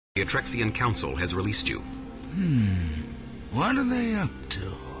The Atrexian Council has released you. What are they up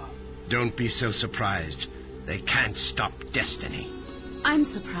to? Don't be so surprised. They can't stop destiny. I'm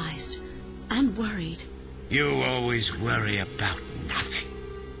surprised. And worried. You always worry about nothing.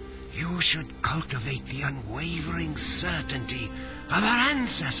 You should cultivate the unwavering certainty of our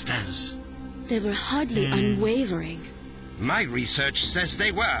ancestors. They were hardly unwavering. My research says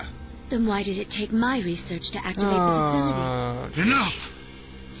they were. Then why did it take my research to activate the facility? Enough!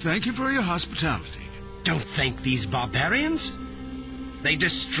 Thank you for your hospitality. Don't thank these barbarians. They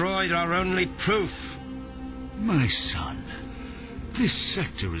destroyed our only proof. My son, this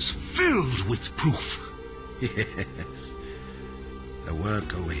sector is filled with proof. Yes. The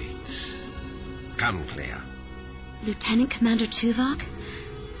work awaits. Come, Clea. Lieutenant Commander Tuvok,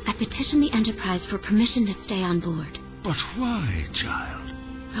 I petitioned the Enterprise for permission to stay on board. But why, child?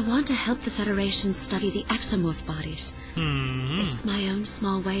 I want to help the Federation study the exomorph bodies. It's my own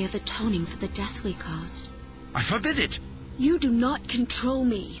small way of atoning for the death we caused. I forbid it. You do not control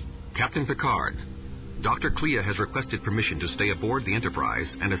me. Captain Picard, Dr. Clea has requested permission to stay aboard the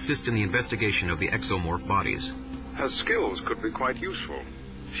Enterprise and assist in the investigation of the exomorph bodies. Her skills could be quite useful.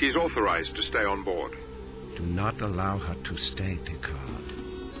 She's authorized to stay on board. Do not allow her to stay,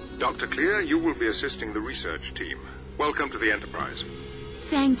 Picard. Dr. Clea, you will be assisting the research team. Welcome to the Enterprise.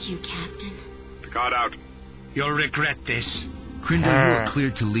 Thank you, Captain. Picard out. You'll regret this. Crindo, you are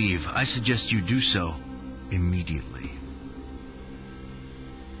cleared to leave. I suggest you do so immediately.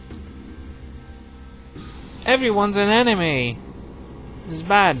 Everyone's an enemy. It's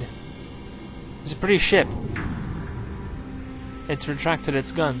bad. It's a pretty ship. It's retracted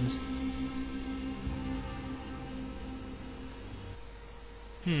its guns.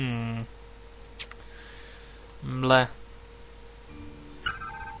 Bleh.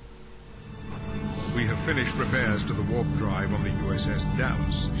 We have finished repairs to the warp drive on the USS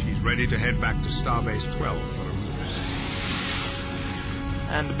Dallas. She's ready to head back to Starbase 12 for a move.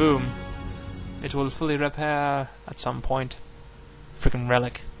 And boom. It will fully repair at some point. Freaking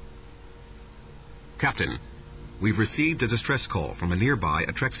relic. Captain, we've received a distress call from a nearby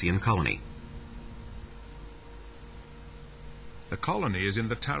Atrexian colony. The colony is in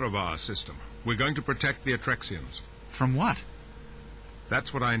the Taravar system. We're going to protect the Atrexians. From what?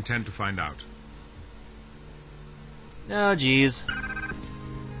 That's what I intend to find out. Oh, jeez.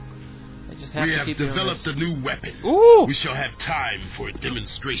 I just have We to have keep doing developed this. a new weapon. Ooh! We shall have time for a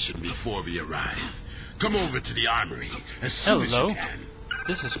demonstration before we arrive. Come over to the armory as soon as Hello. you can.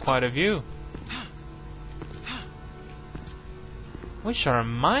 This is quite a view. Which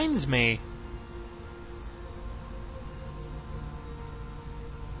reminds me.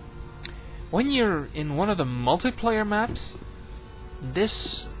 When you're in one of the multiplayer maps,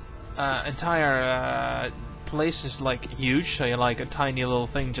 this entire place is like huge, so you're like a tiny little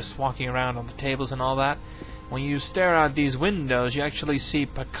thing just walking around on the tables and all that. When you stare out these windows, you actually see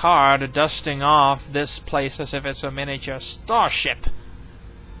Picard dusting off this place as if it's a miniature starship.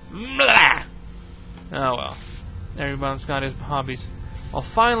 Blah! Oh well. Everyone's got his hobbies. Well,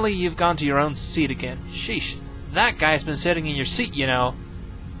 finally you've gone to your own seat again. Sheesh. That guy's been sitting in your seat, you know.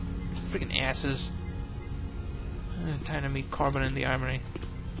 Freaking asses. Time to meet Corbin in the armory.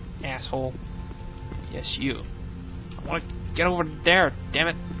 Asshole. Yes, you. I want to get over there, damn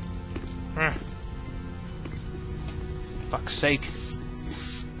it. Fuck's sake.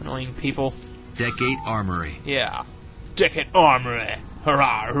 Annoying people. Decade Armory. Yeah. Decade Armory.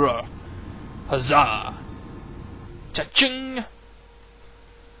 Hurrah, hurrah. Huzzah. Cha-ching.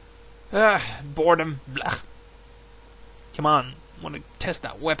 Boredom. Blah. Come on. I want to test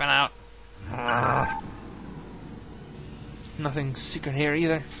that weapon out. Nothing secret here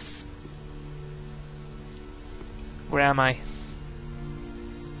either. Where am I?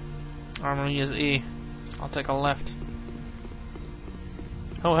 Armory is E. I'll take a left.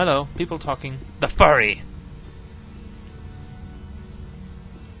 Oh, hello. People talking. The furry!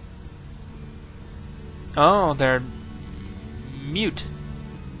 Oh, they're mute.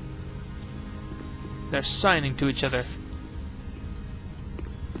 They're signing to each other.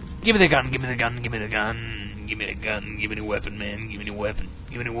 Give me the gun, give me the gun, give me the gun. Give me the gun, give me the weapon, man. Give me the weapon,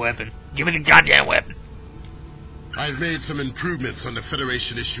 give me the weapon. Give me the goddamn weapon! I've made some improvements on the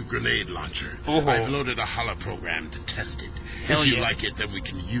Federation-issue grenade launcher. Oh. I've loaded a holoprogram to test it. Hell if you yeah. like it, then we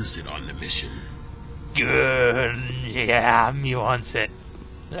can use it on the mission. Good. Yeah, me wants it.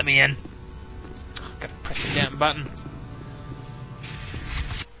 Let me in. Gotta press the damn button.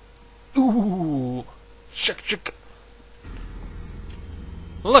 Ooh. Shuck, shuck.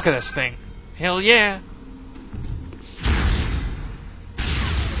 Look at this thing. Hell yeah.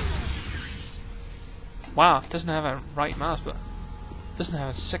 Wow, it doesn't have a right mouse, but Doesn't have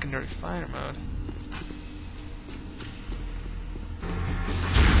a secondary fighter mode.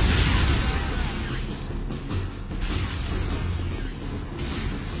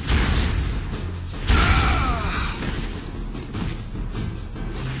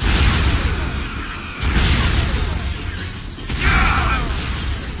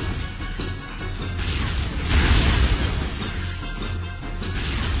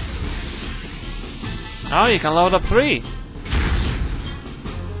 Oh, you can load up 3!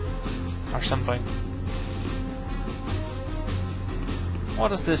 Or something. What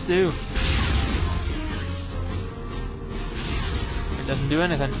does this do? It doesn't do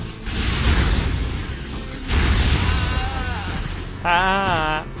anything.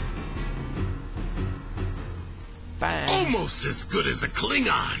 Ah! Bang! Almost as good as a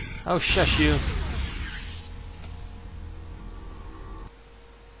Klingon. Oh, shush you.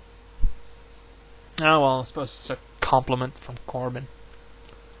 Oh well, I suppose it's a compliment from Corbin.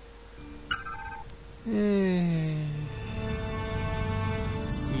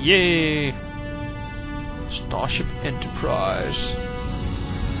 Yay! Starship Enterprise.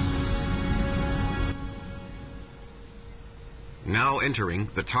 Now entering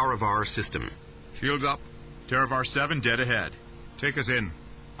the Taravar system. Shields up. Taravar 7 dead ahead. Take us in.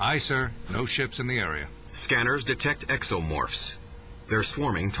 Aye, sir. No ships in the area. Scanners detect exomorphs. They're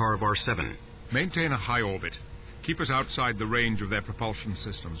swarming Taravar 7. Maintain a high orbit. Keep us outside the range of their propulsion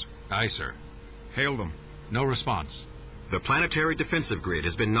systems. Aye, sir. Hail them. No response. The planetary defensive grid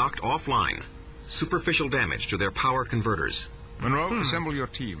has been knocked offline. Superficial damage to their power converters. Monroe, assemble your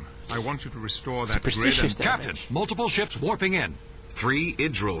team. I want you to restore that grid Superstitious and... damage. Captain, multiple ships warping in. 3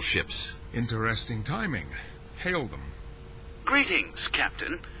 Idril ships. Interesting timing. Hail them. Greetings,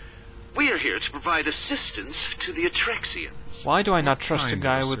 Captain. We are here to provide assistance to the Atrexians. Why do I not trust a kind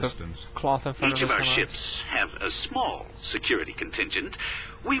guy of with assistance? a cloth in front Each of of his our mouth? ships have a small security contingent.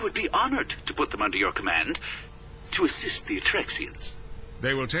 We would be honored to put them under your command to assist the Atrexians.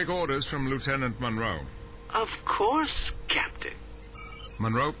 They will take orders from Lieutenant Monroe. Of course, Captain.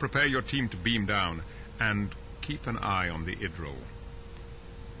 Monroe, prepare your team to beam down, and keep an eye on the Idril.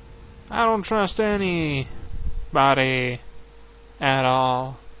 I don't trust anybody at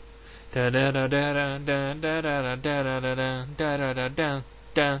all. Da da da da da da da da da da da da da da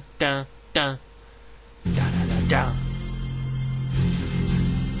da da da da da.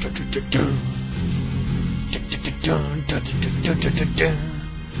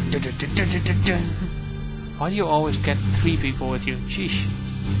 Why do you always get 3 people with you? Sheesh.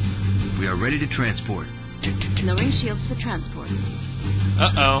 We are ready to transport. Lowering shields for transport.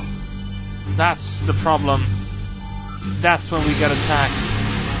 Uh-oh. That's the problem. That's when we get attacked.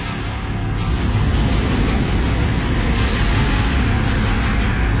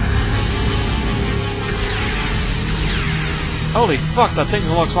 Holy fuck, that thing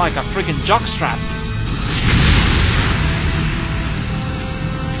looks like a freaking jockstrap.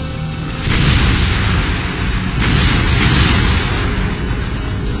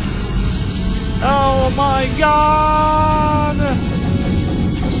 Oh my god!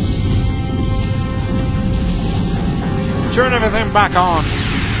 Turn everything back on.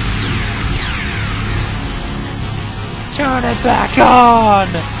 Turn it back on!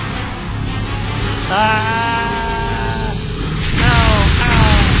 Ah! Ow,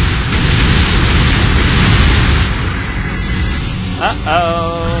 ow.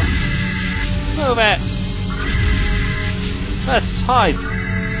 Uh-oh. Move it. Let's hide.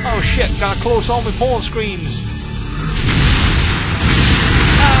 Oh shit, gotta close all my porn screens.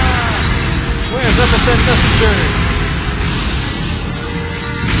 Ah! Where's Emerson Messenger?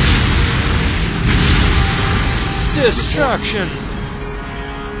 Destruction.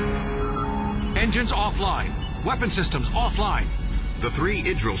 Engines offline. Weapon systems offline. The 3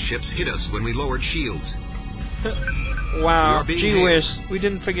 Idril ships hit us when we lowered shields. Wow, being gee whiz. We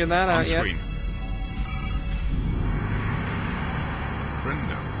didn't figure that On out yet. screen.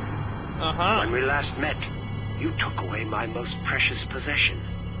 Brenda. Uh-huh. When we last met, you took away my most precious possession.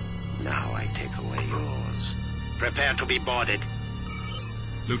 Now I take away yours. Prepare to be boarded.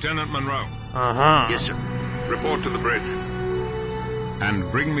 Lieutenant Monroe, Uh-huh. Yes, sir. report to the bridge. And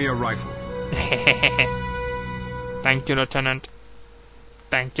bring me a rifle. Thank you, Lieutenant.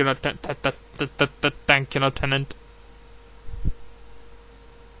 Thank you, Lieutenant. Thank you, Lieutenant.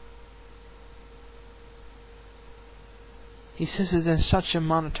 He says it in such a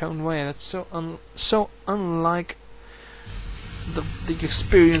monotone way that's so unlike the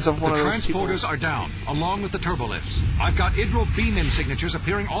experience of one The of those people. transporters are down, along with the turbolifts. I've got Idril beam-in signatures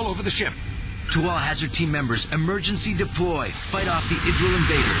appearing all over the ship. To all hazard team members, emergency deploy. Fight off the Idril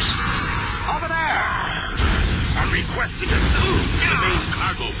invaders. Over there! requesting assistance in the main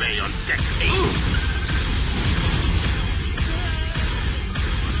cargo bay on deck 8.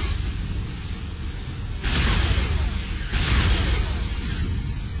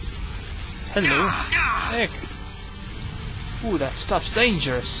 Hello. Heck. Ooh, that stuff's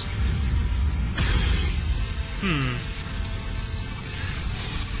dangerous.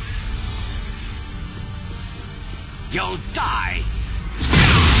 You'll die!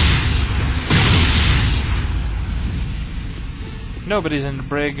 Nobody's in the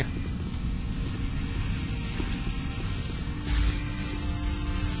brig.